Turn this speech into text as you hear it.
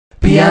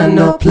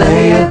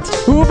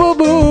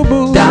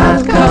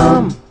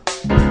Piano-Play-It.com.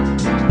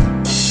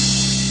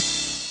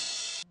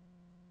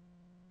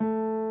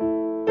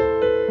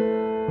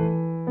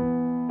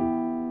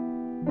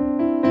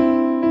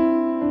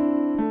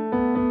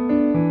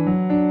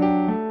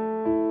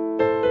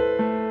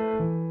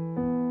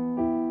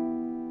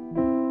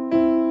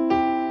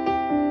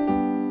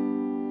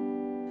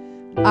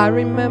 I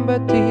remember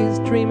tears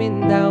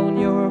streaming down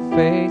your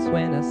face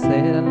when I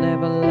said I'll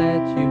never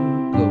let you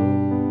go.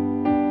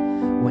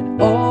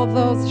 When all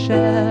those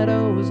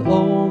shadows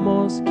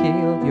almost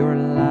killed your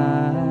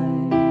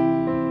light,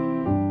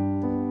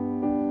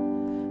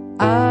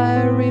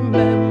 I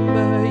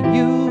remember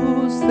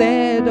you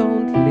said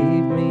don't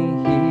leave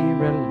me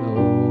here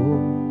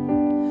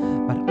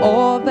alone. But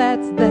all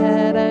that's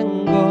dead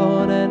and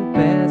gone and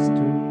past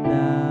tonight.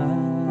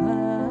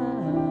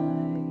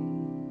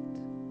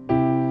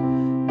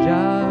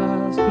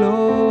 Just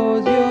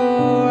close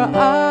your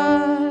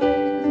eyes,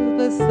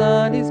 the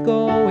sun is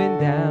going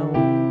down.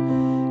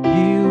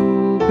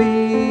 You'll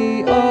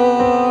be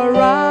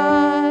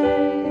alright,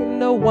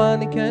 no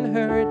one can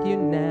hurt you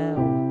now.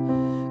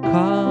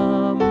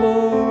 Come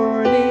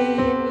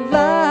morning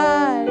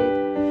light,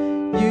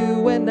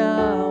 you and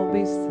I'll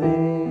be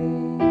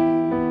safe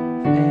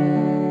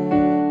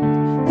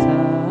and sound.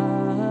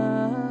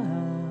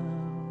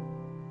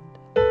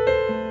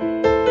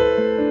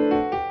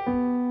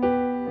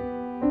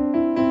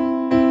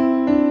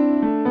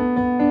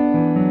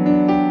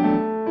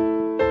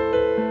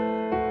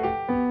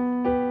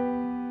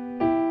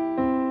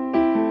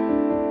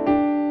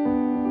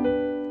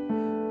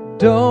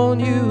 Don't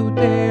you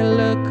dare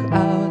look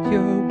out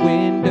your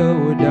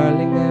window,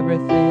 darling,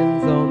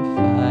 everything's on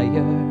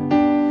fire.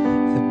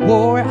 The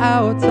war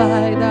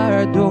outside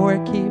our door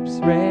keeps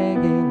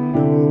ringing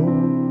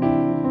on.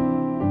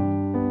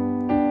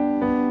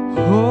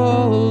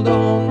 Hold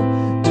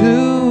on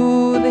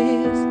to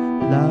this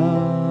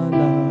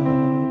lullaby,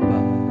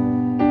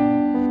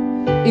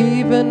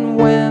 even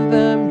when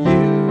the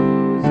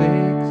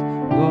music's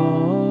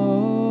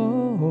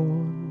gone,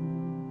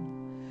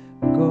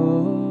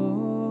 gone.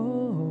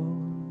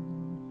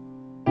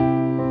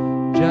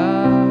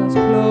 Just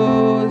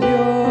close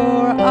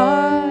your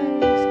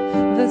eyes,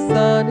 the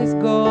sun is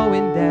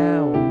going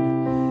down.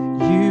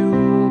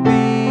 You'll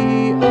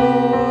be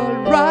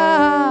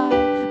alright,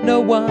 no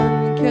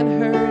one can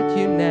hurt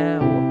you now.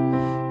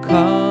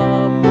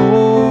 Come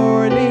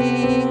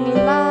morning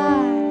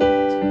light,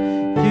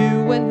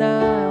 you and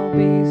I'll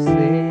be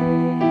safe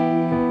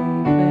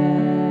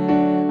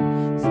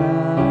and sound.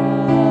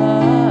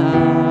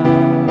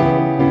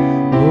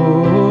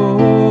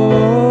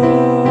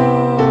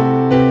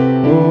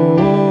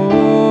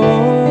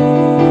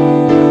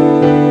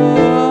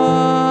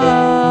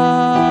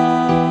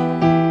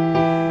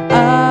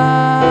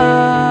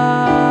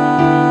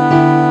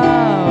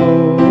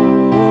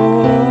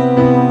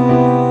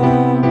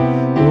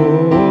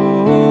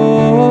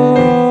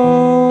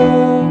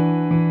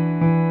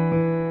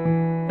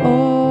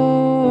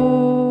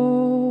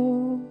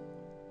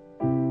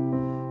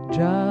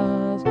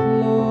 Just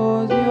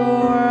close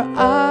your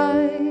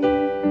eyes,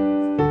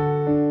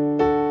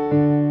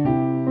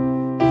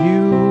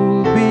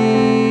 you'll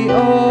be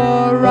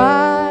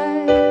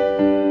alright.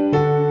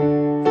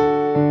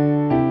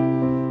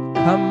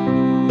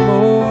 Come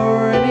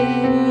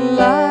morning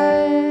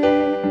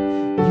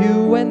light,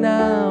 you and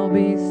I'll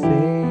be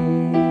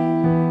safe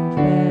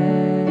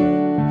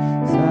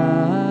and sound.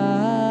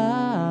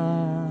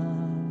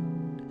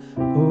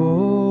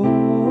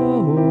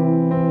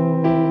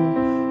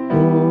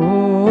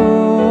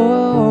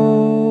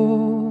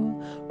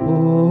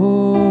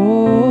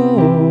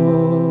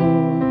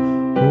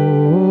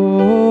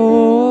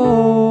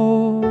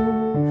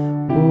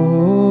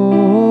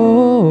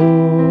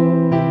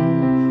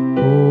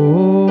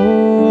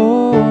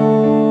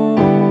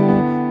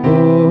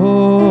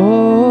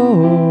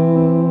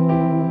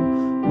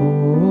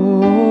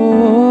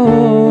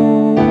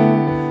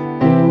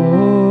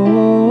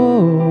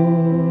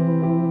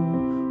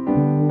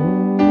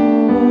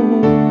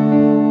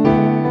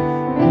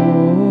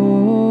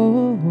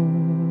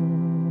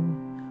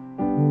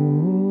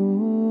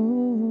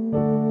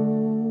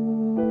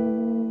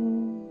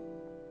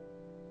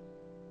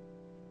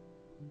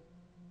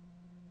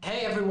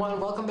 Hey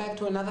everyone, welcome back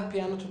to another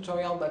piano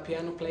tutorial by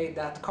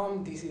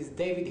Piano-Play-It.com. This is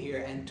David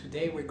here, and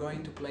today we're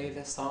going to play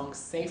the song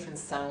Safe and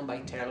Sound by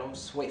Taylor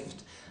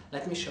Swift.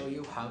 Let me show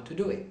you how to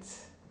do it.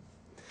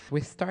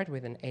 We start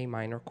with an A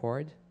minor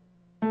chord.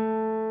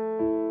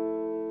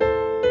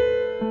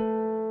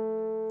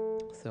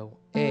 So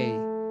A,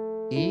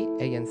 E,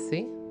 A and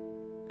C,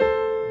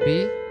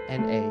 B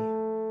and A.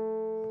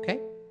 Okay?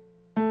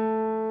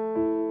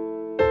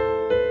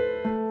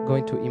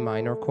 Going to E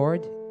minor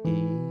chord,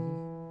 E,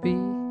 B,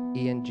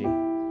 E and G.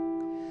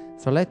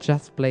 So let's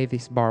just play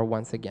this bar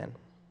once again.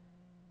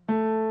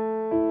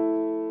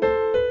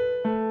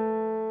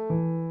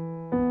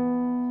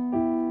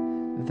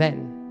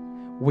 Then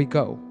we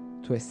go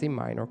to a C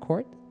minor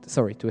chord,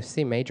 to a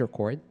C major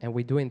chord, and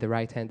we do in the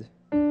right hand.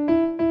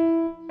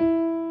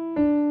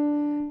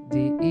 D,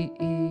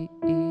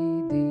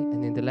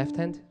 left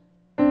hand.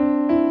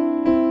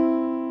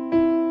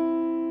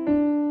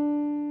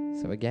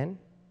 So again,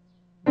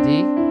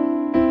 D,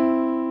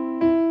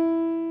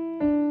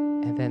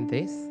 and then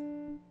this.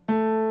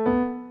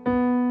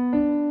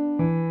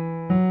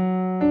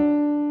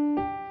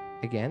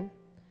 Again,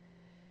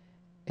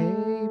 A,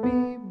 B,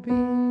 B,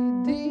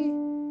 D,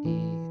 E,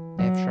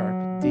 F sharp,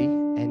 D,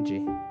 and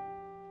G.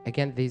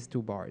 Again, these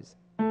two bars.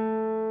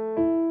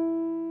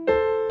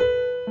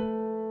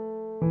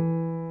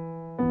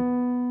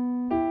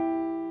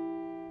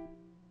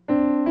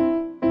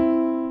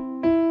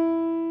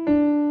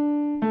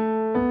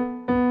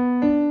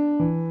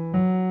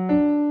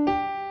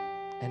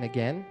 And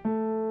again.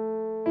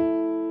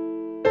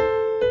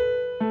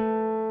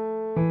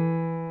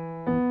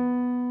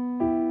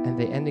 And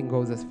the ending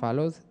goes as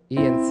follows: E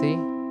and C,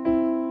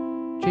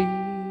 G,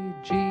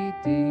 G,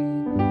 D,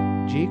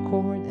 G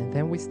chord, and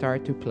then we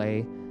start to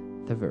play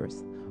the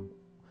verse.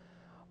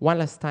 One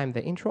last time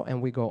the intro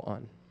and we go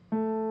on.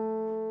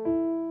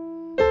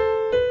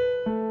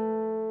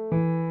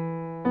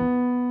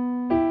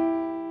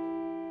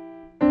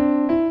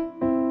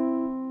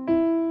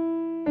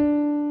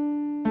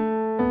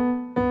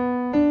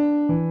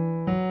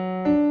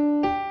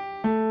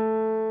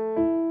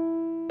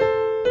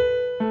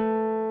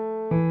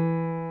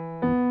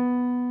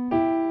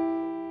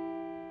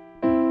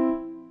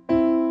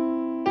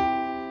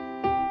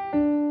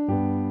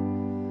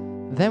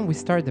 Then we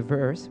start the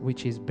verse,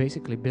 which is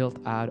basically built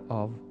out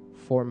of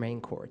 4 main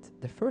chords.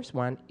 The first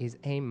one is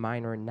A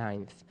minor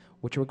ninth,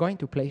 which we're going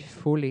to play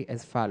fully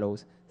as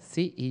follows: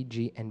 C, E,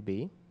 G, and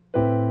B.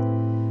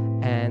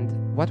 And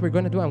what we're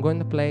going to do, I'm going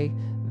to play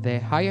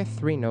the higher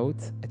 3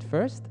 notes at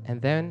first,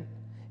 and then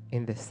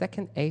in the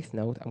second 8th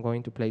note, I'm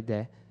going to play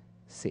the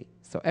C.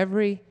 So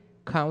every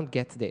count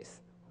gets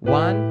this: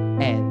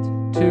 1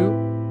 and 2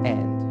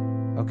 and.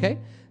 Okay?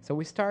 So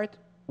we start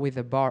with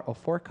a bar of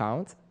 4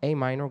 counts. A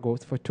minor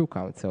goes for 2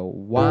 counts. So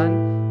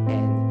 1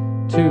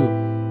 and 2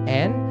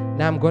 and.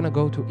 Now I'm going to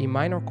go to E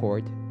minor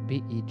chord,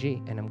 B, E,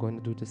 G, and I'm going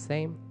to do the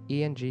same: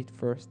 E and G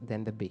first,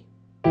 then the B.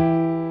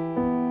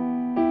 I'm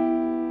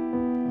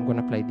going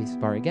to play this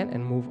bar again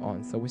and move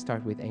on. So we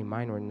start with A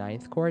minor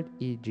 9th chord,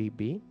 E, G,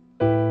 B,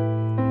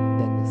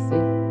 then the C,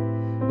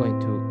 going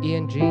to E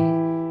and G,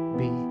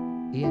 B,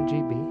 E and G,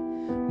 B,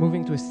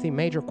 moving to a C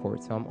major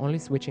chord. So I'm only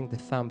switching the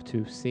thumb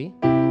to C,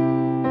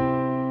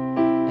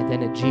 and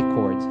then a G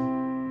chord,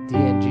 D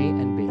and G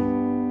and B.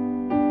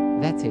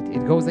 That's it.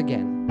 It goes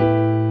again.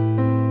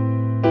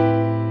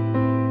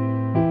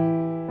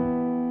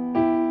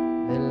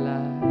 The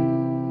light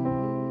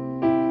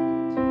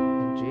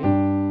and G.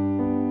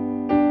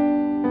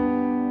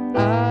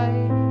 I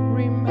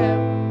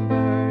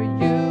remember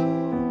you.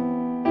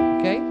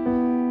 Okay?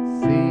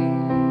 C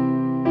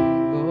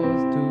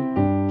goes to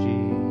G.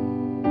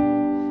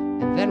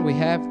 And then we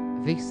have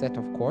this set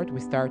of chords. We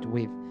start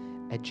with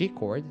a G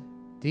chord,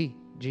 D,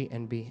 G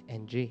and B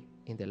and G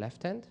in the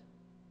left hand,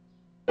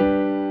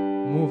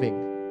 moving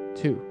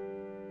to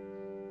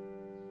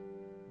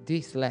D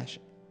slash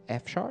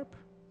F sharp.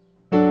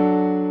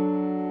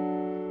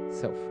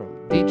 So from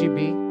D, G,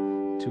 B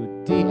to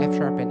D, F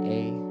sharp and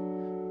A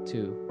to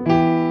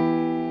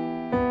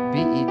B,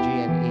 E, G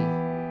and E.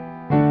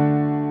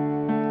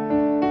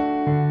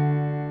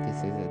 This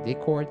is a D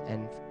chord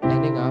and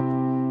ending up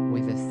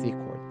with a C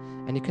chord.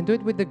 And you can do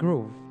it with the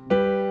groove.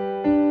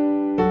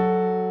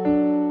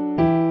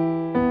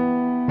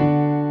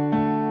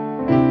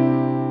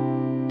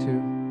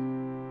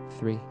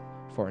 3,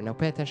 4. Now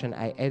pay attention,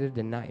 I added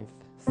the 9th.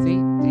 C, D,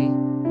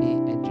 E,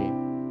 and G.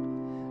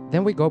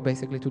 Then we go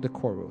basically to the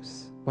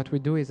chorus. What we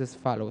do is as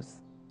follows.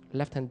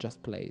 Left hand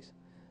just plays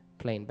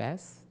plain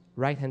bass.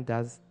 Right hand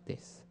does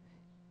this.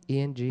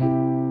 E and G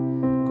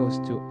goes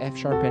to F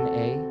sharp and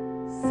A,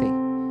 C.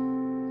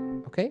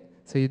 Okay?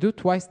 So you do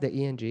twice the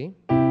E and G.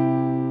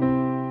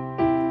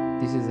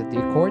 This is a D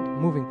chord,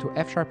 moving to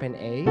F sharp and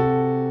A,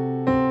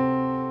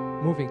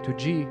 moving to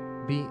G,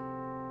 B,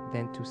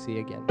 then to C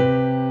again.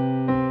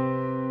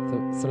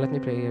 So let me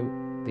play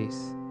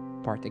this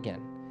part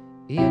again.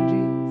 E and G,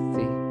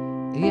 C,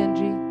 E and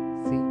G,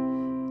 C,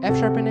 F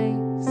sharp and A,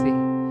 C,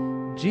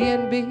 G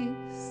and B,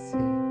 C,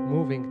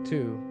 moving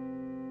to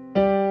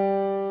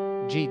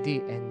G,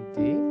 D, and D.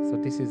 So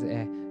this is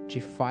a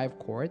G5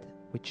 chord,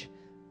 which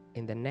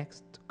in the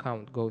next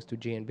count goes to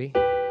G and B.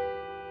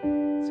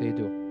 So you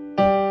do.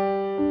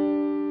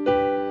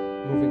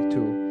 Moving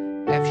to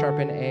F sharp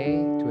and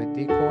A to a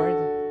D chord,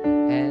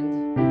 and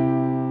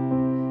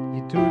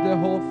you do the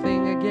whole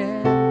thing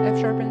again. F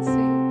sharp and C,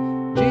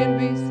 G and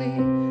B, C,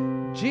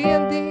 G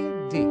and D,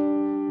 D,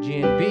 G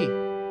and B,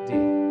 D.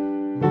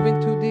 Moving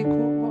to D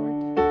chord,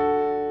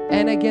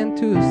 and again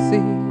to C.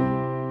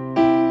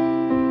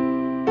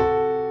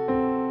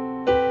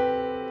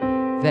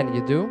 Then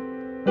you do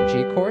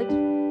G chord,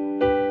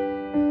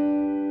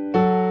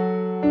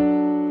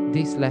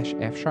 D slash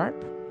F sharp,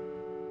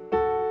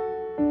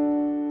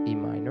 E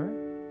minor,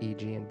 E,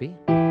 G, and B,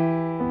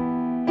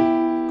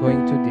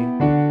 going to D,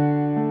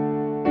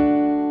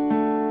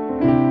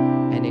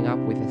 ending up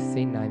with a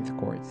C 9th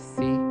chord,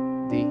 C,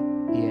 D,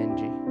 E, and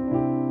G.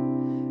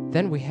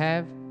 Then we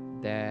have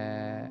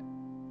the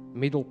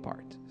middle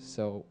part.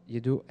 So you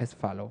do as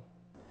follow.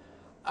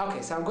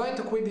 Okay, so I'm going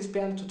to quit this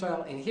piano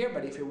tutorial in here,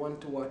 but if you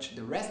want to watch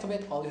the rest of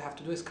it, all you have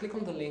to do is click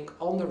on the link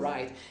on the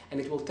right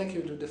and it will take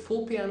you to the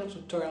full piano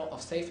tutorial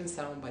of Safe and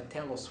Sound by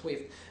Taylor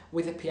Swift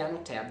with a piano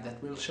tab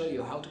that will show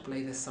you how to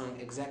play the song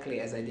exactly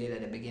as I did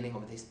at the beginning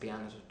of this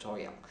piano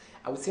tutorial.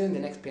 I will see you in the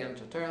next piano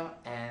tutorial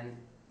and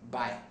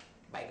bye.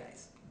 Bye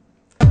guys.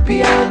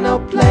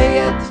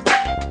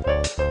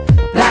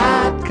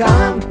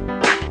 Piano-Play-It.com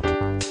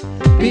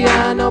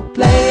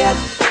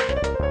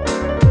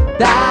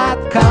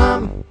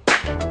Piano-Play-It.com